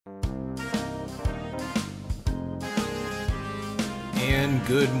and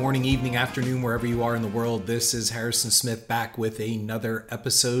good morning, evening, afternoon, wherever you are in the world. This is Harrison Smith back with another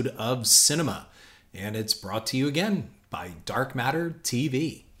episode of Cinema, and it's brought to you again by Dark Matter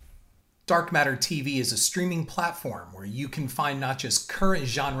TV. Dark Matter TV is a streaming platform where you can find not just current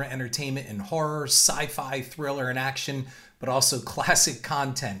genre entertainment in horror, sci-fi, thriller, and action, but also classic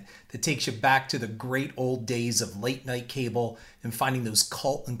content that takes you back to the great old days of late night cable and finding those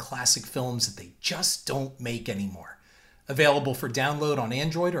cult and classic films that they just don't make anymore. Available for download on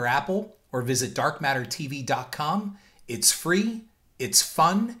Android or Apple, or visit darkmattertv.com. It's free, it's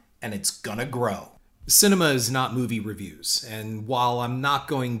fun, and it's gonna grow. Cinema is not movie reviews, and while I'm not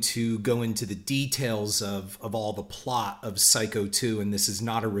going to go into the details of all the plot of Psycho 2, and this is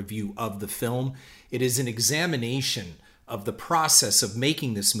not a review of the film, it is an examination of the process of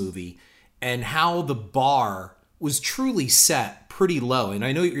making this movie and how the bar was truly set pretty low. And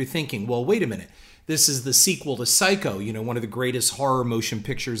I know what you're thinking, well, wait a minute. This is the sequel to Psycho, one of the greatest horror motion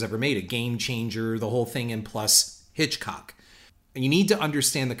pictures ever made, a game changer, the whole thing, and plus Hitchcock. And you need to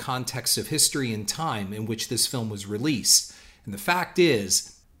understand the context of history and time in which this film was released. And the fact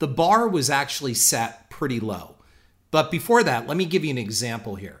is, the bar was actually set pretty low. But before that, let me give you an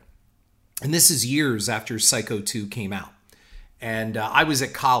example here. And this is years after Psycho 2 came out. And I was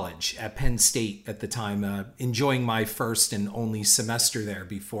at college at Penn State at the time, enjoying my first and only semester there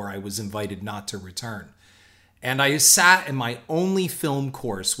before I was invited not to return. And I sat in my only film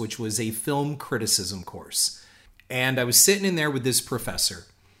course, which was a film criticism course. And I was sitting in there with this professor,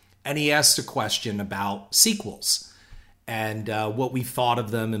 and he asked a question about sequels and what we thought of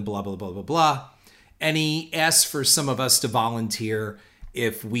them and blah, blah, blah, blah, blah. And he asked for some of us to volunteer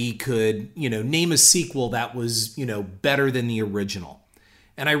if we could, name a sequel that was, better than the original.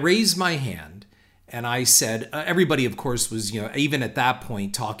 And I raised my hand and I said, everybody, of course, was, even at that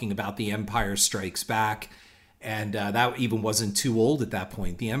point talking about The Empire Strikes Back. And that even wasn't too old at that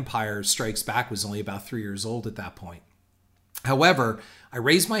point. The Empire Strikes Back was only about 3 years old at that point. However, I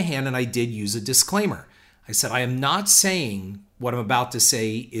raised my hand and I did use a disclaimer. I said, I am not saying what I'm about to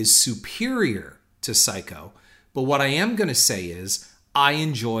say is superior to Psycho, but what I am going to say is I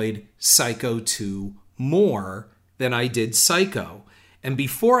enjoyed Psycho 2 more than I did Psycho. And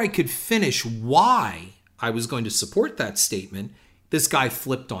before I could finish why I was going to support that statement, this guy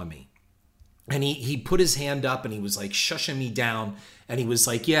flipped on me. And he put his hand up and he was like shushing me down. And he was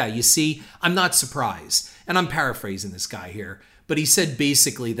like, yeah, you see, I'm not surprised. And I'm paraphrasing this guy here. But he said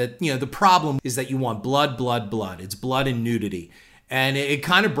basically that, the problem is that you want blood, blood, blood. It's blood and nudity. And it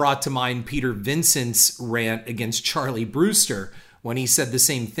kind of brought to mind Peter Vincent's rant against Charlie Brewster when he said the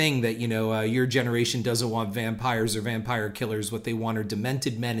same thing that, your generation doesn't want vampires or vampire killers. What they want are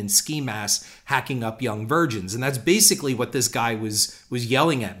demented men in ski masks hacking up young virgins. And that's basically what this guy was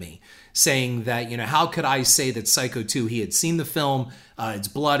yelling at me, saying that, how could I say that Psycho 2, he had seen the film, it's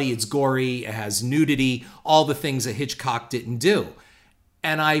bloody, it's gory, it has nudity, all the things that Hitchcock didn't do.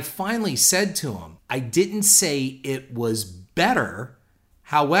 And I finally said to him, I didn't say it was better.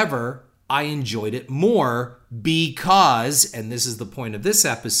 However, I enjoyed it more because, and this is the point of this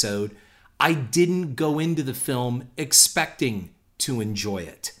episode, I didn't go into the film expecting to enjoy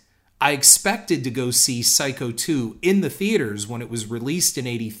it. I expected to go see Psycho 2 in the theaters when it was released in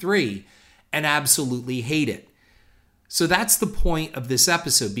 '83 and absolutely hate it. So that's the point of this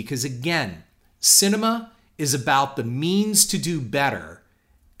episode, because again, cinema is about the means to do better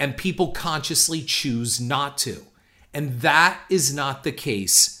and people consciously choose not to. And that is not the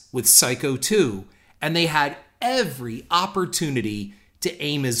case with Psycho 2, and they had every opportunity to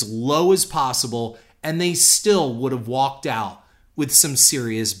aim as low as possible, and they still would have walked out with some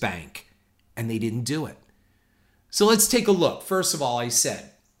serious bank, and they didn't do it. So let's take a look. First of all, I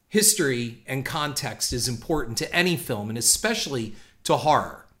said history and context is important to any film, and especially to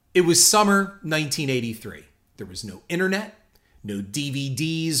horror. It was summer 1983. There was no internet, no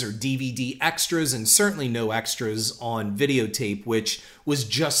DVDs or DVD extras, and certainly no extras on videotape, which was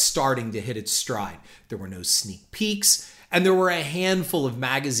just starting to hit its stride. There were no sneak peeks, and there were a handful of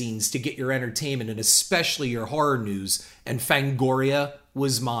magazines to get your entertainment, and especially your horror news, and Fangoria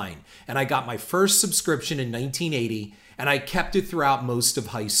was mine. And I got my first subscription in 1980, and I kept it throughout most of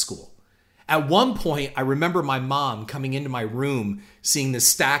high school. At one point, I remember my mom coming into my room, seeing the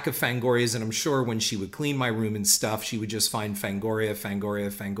stack of Fangorias, and I'm sure when she would clean my room and stuff, she would just find Fangoria,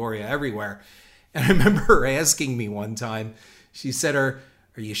 Fangoria, Fangoria everywhere. And I remember her asking me one time, she said, are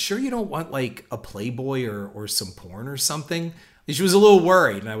you sure you don't want like a Playboy or some porn or something? And she was a little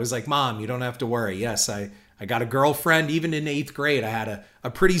worried. And I was like, Mom, you don't have to worry. Yes, I got a girlfriend. Even in 8th grade, I had a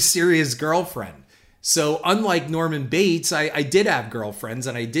pretty serious girlfriend. So unlike Norman Bates, I did have girlfriends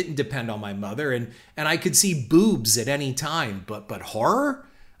and I didn't depend on my mother, and I could see boobs at any time. But horror?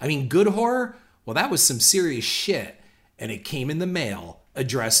 I mean, good horror? Well, that was some serious shit. And it came in the mail,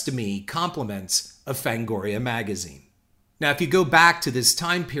 addressed to me, compliments of Fangoria magazine. Now, if you go back to this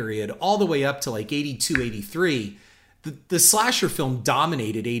time period, all the way up to like 82, 83, the slasher film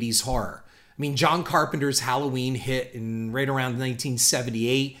dominated 80s horror. I mean, John Carpenter's Halloween hit in right around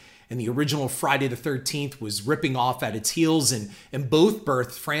 1978, and the original Friday the 13th was ripping off at its heels, and both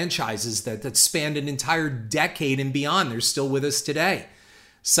birthed franchises that spanned an entire decade and beyond. They're still with us today.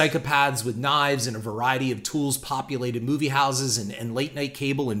 Psychopaths with knives and a variety of tools populated movie houses and late night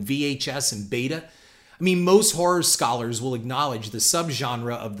cable and VHS and beta. I mean, most horror scholars will acknowledge the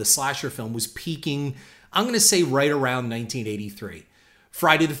subgenre of the slasher film was peaking, I'm going to say right around 1983.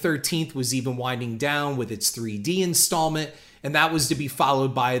 Friday the 13th was even winding down with its 3D installment, and that was to be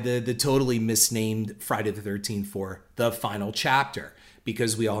followed by the totally misnamed Friday the 13th for The Final Chapter,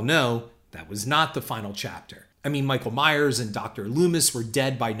 because we all know that was not the final chapter. I mean, Michael Myers and Dr. Loomis were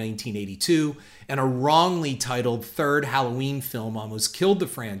dead by 1982, and a wrongly titled third Halloween film almost killed the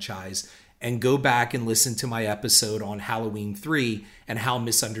franchise. And go back and listen to my episode on Halloween 3 and how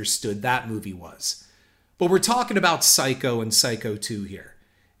misunderstood that movie was. But we're talking about Psycho and Psycho 2 here.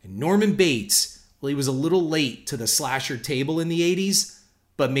 And Norman Bates, well, he was a little late to the slasher table in the 80s,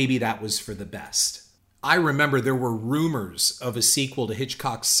 but maybe that was for the best. I remember there were rumors of a sequel to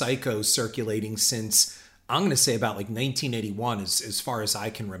Hitchcock's Psycho circulating since, I'm going to say about like 1981 as far as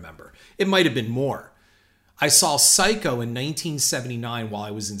I can remember. It might have been more. I saw Psycho in 1979 while I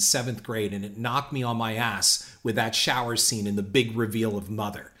was in 7th grade, and it knocked me on my ass with that shower scene and the big reveal of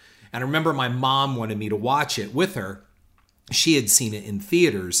Mother. And I remember my mom wanted me to watch it with her. She had seen it in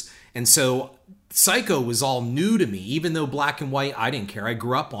theaters, and so Psycho was all new to me. Even though black and white, I didn't care. I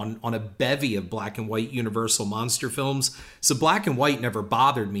grew up on a bevy of black and white Universal monster films, so black and white never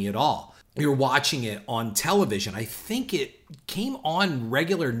bothered me at all. We were watching it on television. I think it came on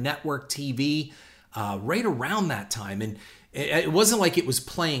regular network TV right around that time, and it wasn't like it was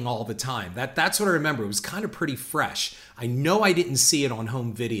playing all the time. That's what I remember. It was kind of pretty fresh. I know I didn't see it on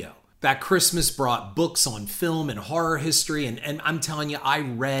home video. That Christmas brought books on film and horror history, and I'm telling you, I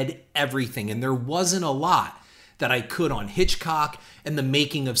read everything, and there wasn't a lot that I could on Hitchcock and the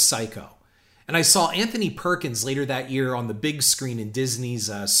making of Psycho. And I saw Anthony Perkins later that year on the big screen in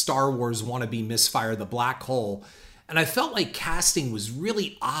Disney's Star Wars wannabe misfire, The Black Hole. And I felt like casting was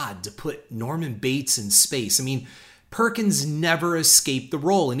really odd to put Norman Bates in space. I mean, Perkins never escaped the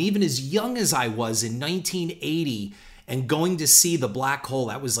role. And even as young as I was in 1980 and going to see The Black Hole,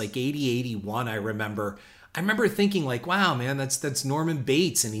 that was like 80, 81, I remember thinking like, wow, man, that's Norman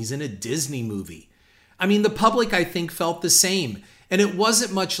Bates and he's in a Disney movie. I mean, the public, I think, felt the same. And it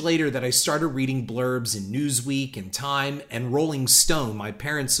wasn't much later that I started reading blurbs in Newsweek and Time and Rolling Stone. My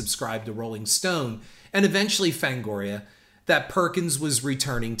parents subscribed to Rolling Stone, and eventually Fangoria, that Perkins was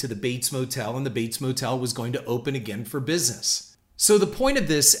returning to the Bates Motel and the Bates Motel was going to open again for business. So the point of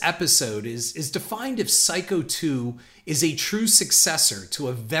this episode is to find if Psycho 2 is a true successor to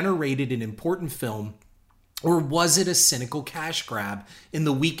a venerated and important film, or was it a cynical cash grab in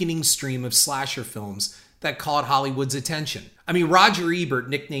the weakening stream of slasher films that caught Hollywood's attention. I mean, Roger Ebert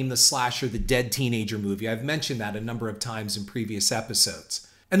nicknamed the slasher the dead teenager movie. I've mentioned that a number of times in previous episodes.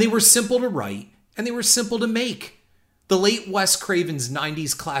 And they were simple to write, and they were simple to make. The late Wes Craven's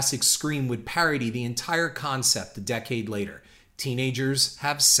 90s classic Scream would parody the entire concept a decade later. Teenagers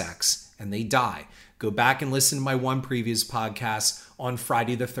have sex, and they die. Go back and listen to my one previous podcast on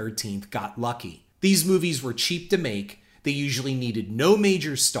Friday the 13th, Got Lucky. These movies were cheap to make, they usually needed no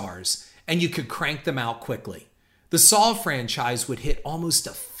major stars, and you could crank them out quickly. The Saw franchise would hit almost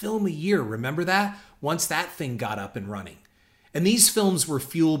a film a year, remember that? Once that thing got up and running. And these films were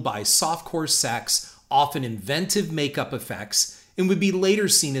fueled by softcore sex, often inventive makeup effects, and would be later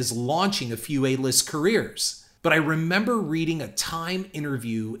seen as launching a few A-list careers. But I remember reading a Time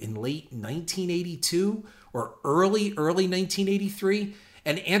interview in late 1982 or early 1983,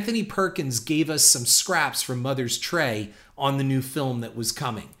 and Anthony Perkins gave us some scraps from Mother's Tray on the new film that was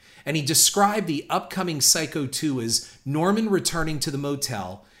coming. And he described the upcoming Psycho 2 as Norman returning to the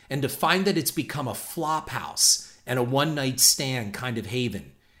motel and to find that it's become a flop house and a one-night stand kind of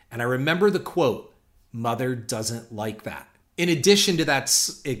haven. And I remember the quote, "Mother doesn't like that." In addition to that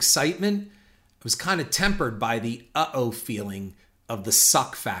excitement, it was kind of tempered by the uh-oh feeling of the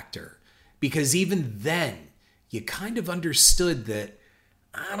suck factor. Because even then, you kind of understood that,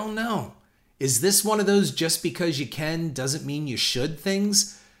 I don't know, is this one of those just because you can doesn't mean you should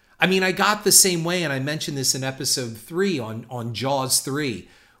things? I mean, I got the same way, and I mentioned this in episode 3 on Jaws 3,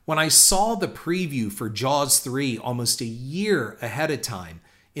 When I saw the preview for Jaws 3 almost a year ahead of time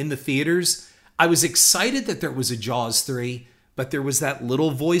in the theaters, I was excited that there was a Jaws 3, but there was that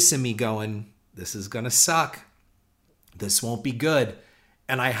little voice in me going, this is going to suck. This won't be good.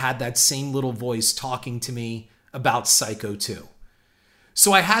 And I had that same little voice talking to me about Psycho 2.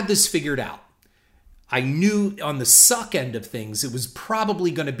 So I had this figured out. I knew on the suck end of things, it was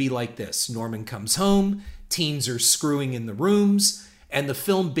probably going to be like this. Norman comes home, teens are screwing in the rooms, and the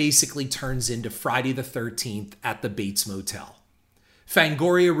film basically turns into Friday the 13th at the Bates Motel.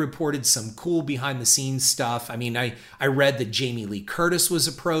 Fangoria reported some cool behind-the-scenes stuff. I mean, I read that Jamie Lee Curtis was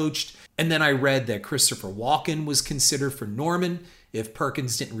approached, and then I read that Christopher Walken was considered for Norman if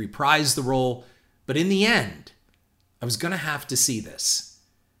Perkins didn't reprise the role. But in the end, I was going to have to see this.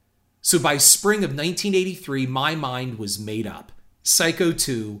 So by spring of 1983, my mind was made up. Psycho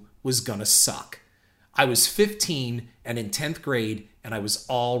 2 was going to suck. I was 15 and in 10th grade, and I was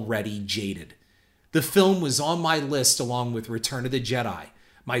already jaded. The film was on my list along with Return of the Jedi.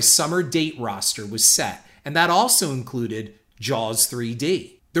 My summer date roster was set, and that also included Jaws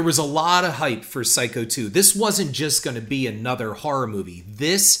 3D. There was a lot of hype for Psycho 2. This wasn't just going to be another horror movie.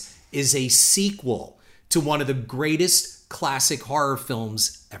 This is a sequel to one of the greatest classic horror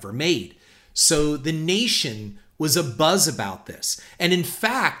films ever made. So the nation was abuzz about this. And in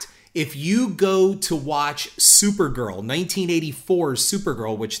fact, if you go to watch Supergirl, 1984's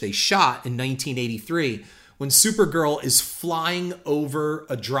Supergirl, which they shot in 1983, when Supergirl is flying over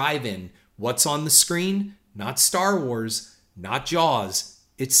a drive-in, what's on the screen? Not Star Wars, not Jaws.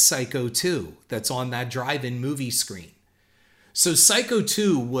 It's Psycho 2 that's on that drive-in movie screen. So Psycho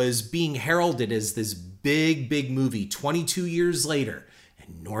 2 was being heralded as this big movie 22 years later,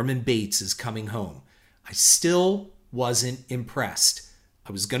 and Norman Bates is coming home. I still wasn't impressed.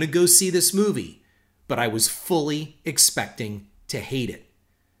 I was going to go see this movie, but I was fully expecting to hate it.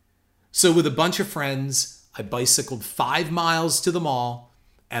 So with a bunch of friends, I bicycled 5 miles to the mall,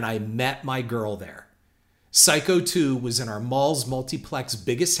 and I met my girl there. Psycho 2 was in our mall's multiplex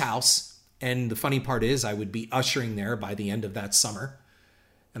biggest house, and the funny part is I would be ushering there by the end of that summer.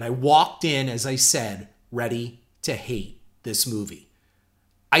 And I walked in, as I said, ready to hate this movie.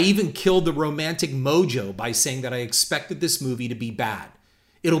 I even killed the romantic mojo by saying that I expected this movie to be bad.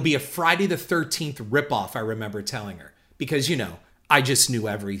 It'll be a Friday the 13th ripoff, I remember telling her, because, I just knew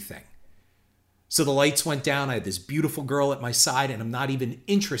everything. So the lights went down. I had this beautiful girl at my side, and I'm not even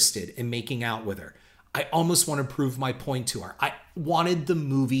interested in making out with her. I almost want to prove my point to her. I wanted the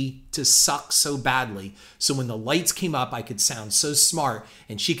movie to suck so badly, so when the lights came up, I could sound so smart,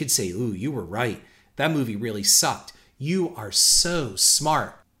 and she could say, ooh, you were right. That movie really sucked. You are so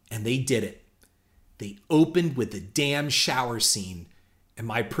smart. And they did it. They opened with the damn shower scene, and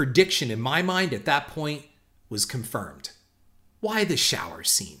my prediction in my mind at that point was confirmed. Why the shower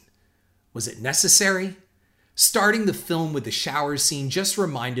scene? Was it necessary? Starting the film with the shower scene just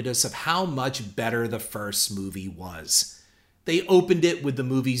reminded us of how much better the first movie was. They opened it with the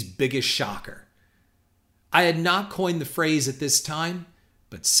movie's biggest shocker. I had not coined the phrase at this time,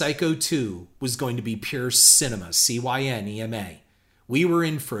 but Psycho 2 was going to be pure cinema, C-Y-N-E-M-A. We were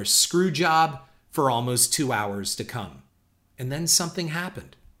in for a screw job for almost 2 hours to come. And then something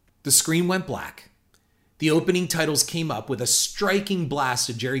happened. The screen went black. The opening titles came up with a striking blast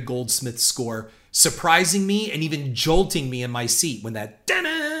of Jerry Goldsmith's score, surprising me and even jolting me in my seat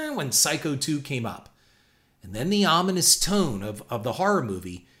when Psycho 2 came up. And then the ominous tone of the horror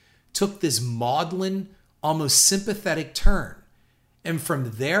movie took this maudlin, almost sympathetic turn. And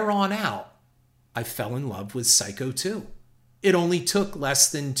from there on out, I fell in love with Psycho 2. It only took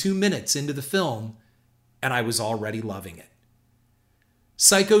less than 2 minutes into the film, and I was already loving it.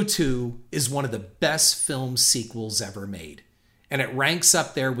 Psycho 2 is one of the best film sequels ever made, and it ranks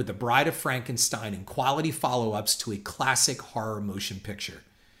up there with The Bride of Frankenstein and quality follow-ups to a classic horror motion picture.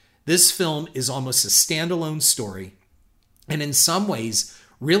 This film is almost a standalone story, and in some ways,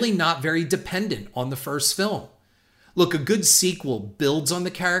 really not very dependent on the first film. Look, a good sequel builds on the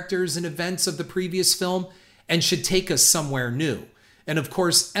characters and events of the previous film and should take us somewhere new. And of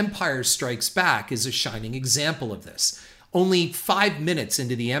course, Empire Strikes Back is a shining example of this. Only 5 minutes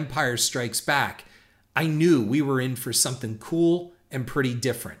into The Empire Strikes Back, I knew we were in for something cool and pretty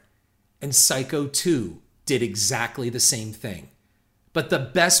different. And Psycho 2 did exactly the same thing. But the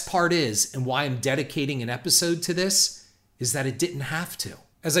best part is, and why I'm dedicating an episode to this, is that it didn't have to.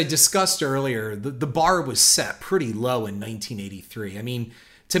 As I discussed earlier, the bar was set pretty low in 1983. I mean,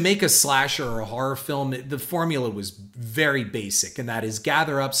 to make a slasher or a horror film, the formula was very basic, and that is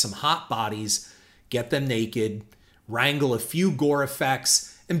gather up some hot bodies, get them naked, wrangle a few gore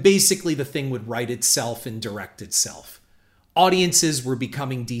effects, and basically the thing would write itself and direct itself. Audiences were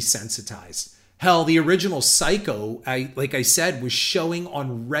becoming desensitized. Hell, the original Psycho, like I said, was showing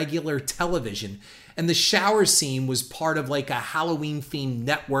on regular television. And the shower scene was part of like a Halloween-themed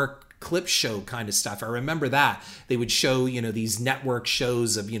network clip show kind of stuff. I remember that. They would show, these network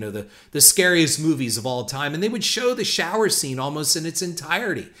shows of, the scariest movies of all time. And they would show the shower scene almost in its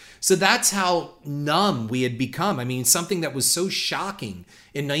entirety. So that's how numb we had become. I mean, something that was so shocking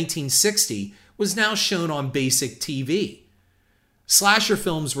in 1960 was now shown on basic TV. Slasher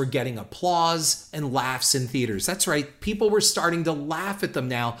films were getting applause and laughs in theaters. That's right. People were starting to laugh at them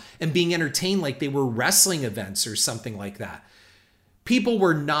now and being entertained like they were wrestling events or something like that. People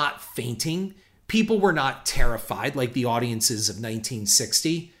were not fainting. People were not terrified like the audiences of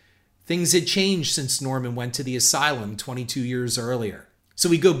 1960. Things had changed since Norman went to the asylum 22 years earlier. So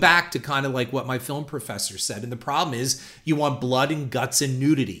we go back to kind of like what my film professor said. And the problem is you want blood and guts and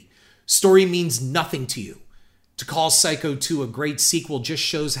nudity. Story means nothing to you. To call Psycho 2 a great sequel just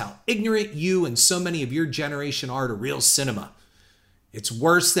shows how ignorant you and so many of your generation are to real cinema. It's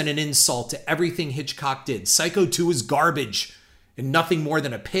worse than an insult to everything Hitchcock did. Psycho 2 is garbage and nothing more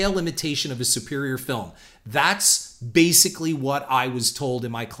than a pale imitation of a superior film. That's basically what I was told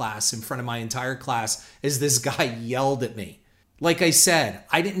in my class, in front of my entire class, as this guy yelled at me. Like I said,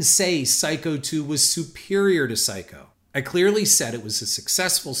 I didn't say Psycho 2 was superior to Psycho. I clearly said it was a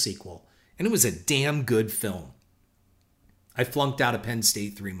successful sequel, and it was a damn good film. I flunked out of Penn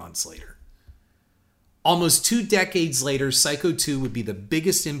State 3 months later. Almost 2 decades later, Psycho 2 would be the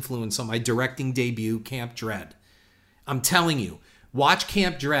biggest influence on my directing debut, Camp Dread. I'm telling you, watch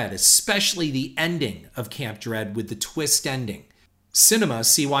Camp Dread, especially the ending of Camp Dread with the twist ending. Cinema,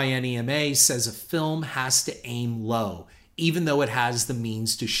 CYNEMA, says a film has to aim low, even though it has the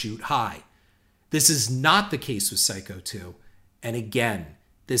means to shoot high. This is not the case with Psycho 2. And again,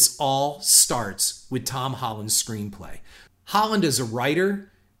 this all starts with Tom Holland's screenplay. Holland, as a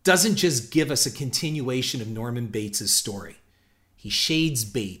writer, doesn't just give us a continuation of Norman Bates' story. He shades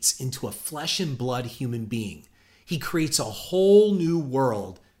Bates into a flesh and blood human being. He creates a whole new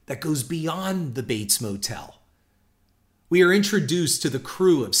world that goes beyond the Bates Motel. We are introduced to the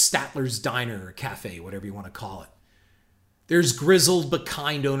crew of Statler's Diner or Cafe, whatever you want to call it. There's grizzled but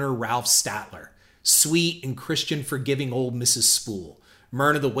kind owner Ralph Statler, sweet and Christian forgiving old Mrs. Spool,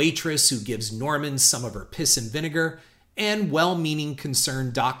 Myrna the waitress who gives Norman some of her piss and vinegar, and well-meaning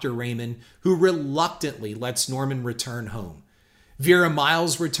concerned Dr. Raymond who reluctantly lets Norman return home. Vera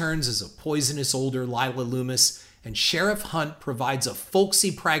Miles returns as a poisonous older Lila Loomis, and Sheriff Hunt provides a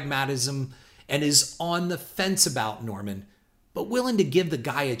folksy pragmatism and is on the fence about Norman, but willing to give the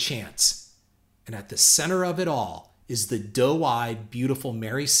guy a chance. And at the center of it all is the doe-eyed, beautiful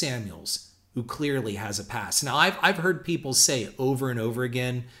Mary Samuels, who clearly has a past. Now, I've heard people say over and over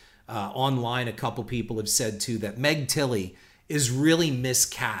again, online, a couple people have said too, that Meg Tilly is really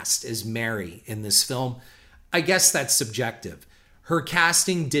miscast as Mary in this film. I guess that's subjective. Her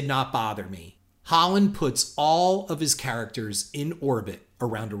casting did not bother me. Holland puts all of his characters in orbit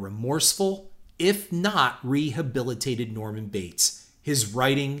around a remorseful, if not rehabilitated Norman Bates. His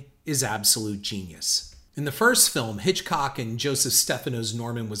writing is absolute genius. In the first film, Hitchcock and Joseph Stefano's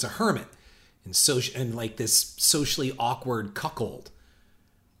Norman was a hermit and like this socially awkward cuckold.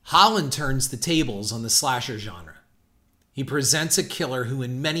 Holland turns the tables on the slasher genre. He presents a killer who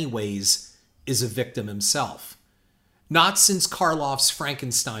in many ways is a victim himself. Not since Karloff's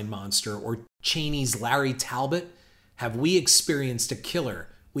Frankenstein monster or Chaney's Larry Talbot have we experienced a killer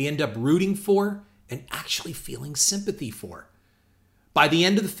we end up rooting for and actually feeling sympathy for. By the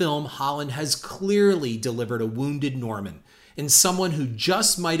end of the film, Holland has clearly delivered a wounded Norman and someone who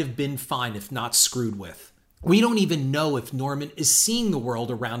just might have been fine if not screwed with. We don't even know if Norman is seeing the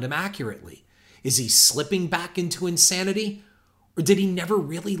world around him accurately. Is he slipping back into insanity, or did he never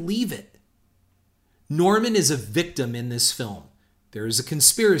really leave it? Norman is a victim in this film. There is a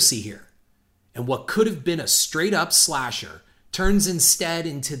conspiracy here. And what could have been a straight-up slasher turns instead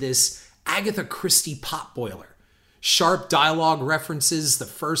into this Agatha Christie potboiler. Sharp dialogue references the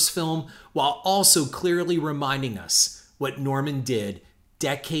first film while also clearly reminding us what Norman did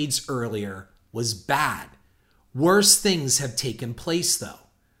decades earlier was bad. Worse things have taken place, though.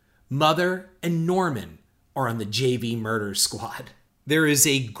 Mother and Norman are on the JV murder squad. There is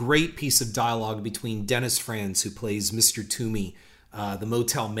a great piece of dialogue between Dennis Franz, who plays Mr. Toomey, the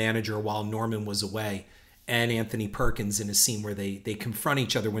motel manager while Norman was away, and Anthony Perkins in a scene where they confront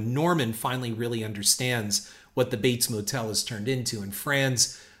each other when Norman finally really understands what the Bates Motel has turned into. And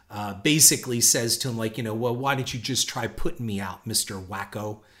Franz basically says to him, like, well, why didn't you just try putting me out, Mr.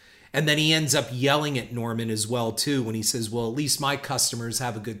 Wacko? And then he ends up yelling at Norman as well, too, when he says, well, at least my customers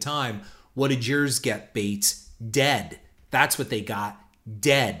have a good time. What did yours get, Bates? Dead. That's what they got.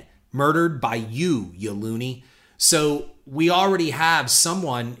 Dead. Murdered by you loony. So we already have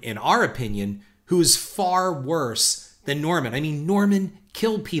someone, in our opinion, who is far worse than Norman. I mean, Norman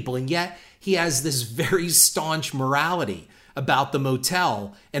killed people, and yet he has this very staunch morality about the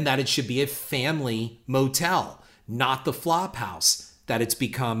motel and that it should be a family motel, not the flop house that it's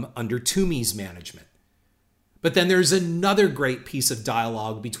become under Toomey's management. But then there's another great piece of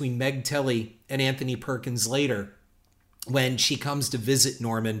dialogue between Meg Tilly and Anthony Perkins later when she comes to visit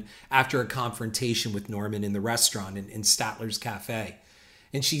Norman after a confrontation with Norman in the restaurant in Statler's Cafe.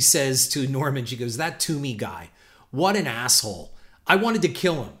 And she says to Norman, she goes, "That Toomey guy, what an asshole. I wanted to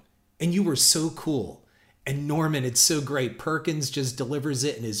kill him, and you were so cool." And Norman, it's so great. Perkins just delivers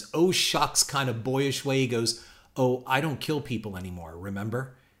it in his oh shucks kind of boyish way. He goes, "Oh, I don't kill people anymore,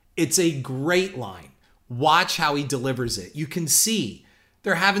 remember?" It's a great line. Watch how he delivers it. You can see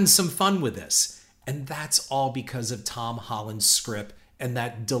they're having some fun with this. And that's all because of Tom Holland's script and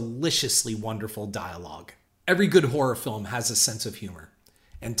that deliciously wonderful dialogue. Every good horror film has a sense of humor,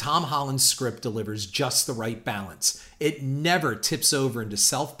 and Tom Holland's script delivers just the right balance. It never tips over into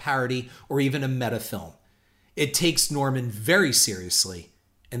self-parody or even a meta film. It takes Norman very seriously,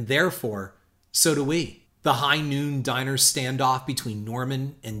 and therefore, so do we. The high noon diner standoff between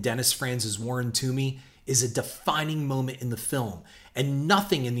Norman and Dennis Franz's Warren Toomey is a defining moment in the film, and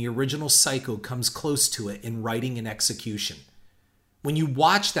nothing in the original Psycho comes close to it in writing and execution. When you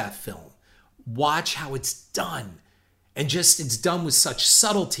watch that film, watch how it's done, and it's done with such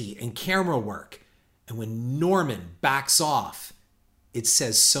subtlety and camera work. And when Norman backs off, it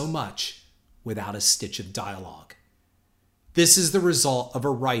says so much without a stitch of dialogue. This is the result of a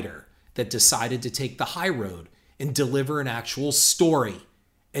writer that decided to take the high road and deliver an actual story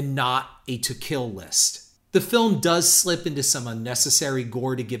and not a to kill list. The film does slip into some unnecessary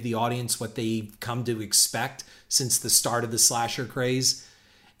gore to give the audience what they've come to expect since the start of the slasher craze.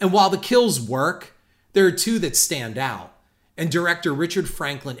 And while the kills work, there are two that stand out, and director Richard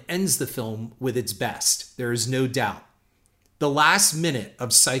Franklin ends the film with its best, there is no doubt. The last minute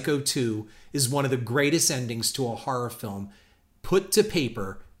of Psycho 2 is one of the greatest endings to a horror film put to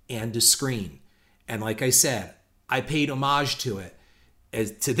paper and to screen. And like I said, I paid homage to it,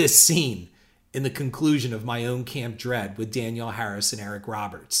 to this scene, in the conclusion of My Own Camp Dread with Danielle Harris and Eric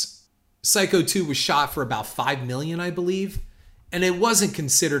Roberts. Psycho 2 was shot for about $5 million, I believe, and it wasn't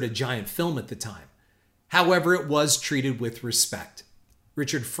considered a giant film at the time. However, it was treated with respect.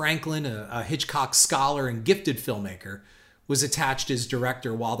 Richard Franklin, a Hitchcock scholar and gifted filmmaker, was attached as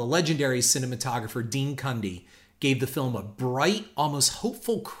director, while the legendary cinematographer Dean Cundey gave the film a bright, almost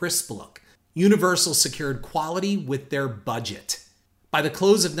hopeful, crisp look. Universal secured quality with their budget. By the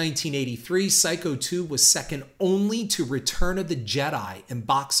close of 1983, Psycho 2 was second only to Return of the Jedi in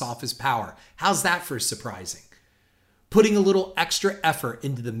box office power. How's that for surprising? Putting a little extra effort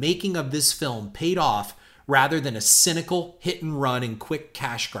into the making of this film paid off rather than a cynical hit and run and quick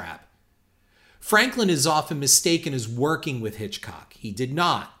cash grab. Franklin is often mistaken as working with Hitchcock. He did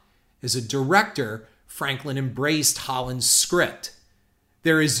not. As a director, Franklin embraced Holland's script.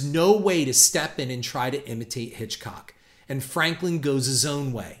 There is no way to step in and try to imitate Hitchcock. And Franklin goes his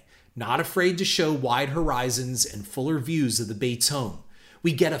own way, not afraid to show wide horizons and fuller views of the Bates home.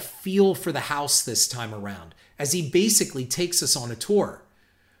 We get a feel for the house this time around, as he basically takes us on a tour.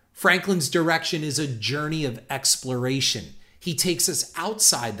 Franklin's direction is a journey of exploration. He takes us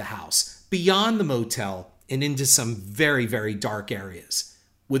outside the house, beyond the motel, and into some very, very dark areas,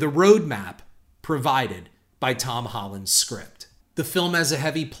 with a roadmap provided by Tom Holland's script. The film has a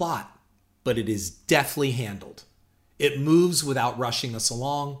heavy plot, but it is deftly handled. It moves without rushing us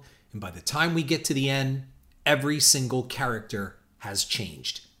along, and by the time we get to the end, every single character has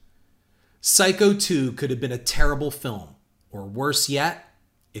changed. Psycho 2 could have been a terrible film, or worse yet,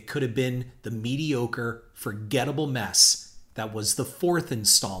 it could have been the mediocre, forgettable mess that was the fourth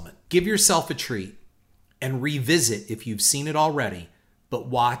installment. Give yourself a treat and revisit if you've seen it already, but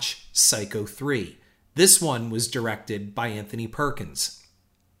watch Psycho 3. This one was directed by Anthony Perkins.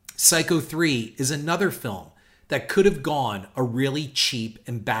 Psycho 3 is another film that could have gone a really cheap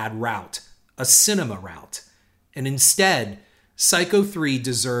and bad route, a cinema route. And instead, Psycho 3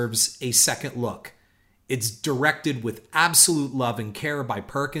 deserves a second look. It's directed with absolute love and care by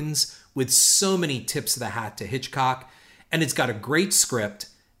Perkins, with so many tips of the hat to Hitchcock, and it's got a great script,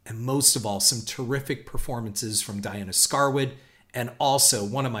 and most of all, some terrific performances from Diana Scarwood, and also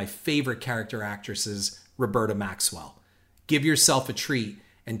one of my favorite character actresses, Roberta Maxwell. Give yourself a treat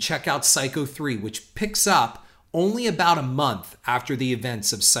and check out Psycho 3, which picks up only about a month after the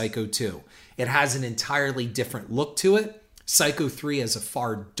events of Psycho 2. It has an entirely different look to it, Psycho 3 has a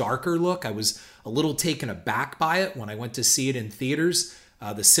far darker look. I was a little taken aback by it when I went to see it in theaters.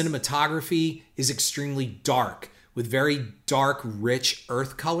 The cinematography is extremely dark, with very dark, rich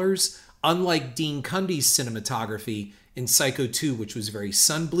earth colors, unlike Dean Cundey's cinematography in Psycho 2, which was very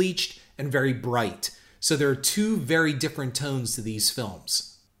sun-bleached and very bright. So there are two very different tones to these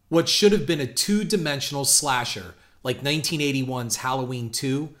films. What should have been a two-dimensional slasher, like 1981's Halloween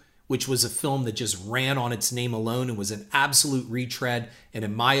 2, which was a film that just ran on its name alone and was an absolute retread, and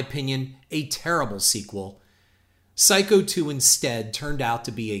in my opinion, a terrible sequel, Psycho 2 instead turned out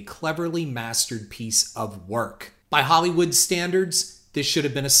to be a cleverly mastered piece of work. By Hollywood standards, this should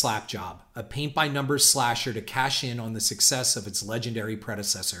have been a slap job, a paint-by-numbers slasher to cash in on the success of its legendary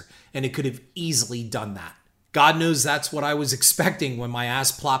predecessor, and it could have easily done that. God knows that's what I was expecting when my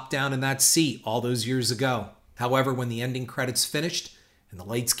ass plopped down in that seat all those years ago. However, when the ending credits finished and the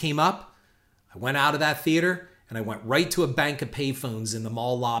lights came up, I went out of that theater and I went right to a bank of payphones in the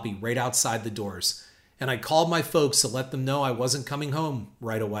mall lobby right outside the doors. And I called my folks to let them know I wasn't coming home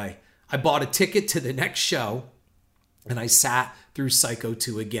right away. I bought a ticket to the next show and I sat through Psycho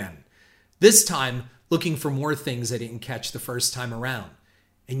 2 again. This time, looking for more things I didn't catch the first time around.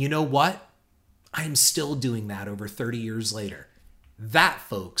 And you know what? I am still doing that over 30 years later. That,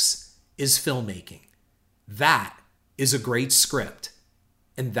 folks, is filmmaking. That is a great script.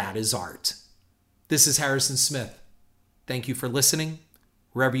 And that is art. This is Harrison Smith. Thank you for listening.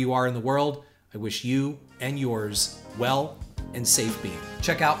 Wherever you are in the world, I wish you and yours well and safe being.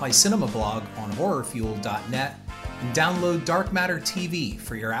 Check out my cinema blog on horrorfuel.net and download Dark Matter TV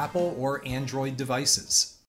for your Apple or Android devices.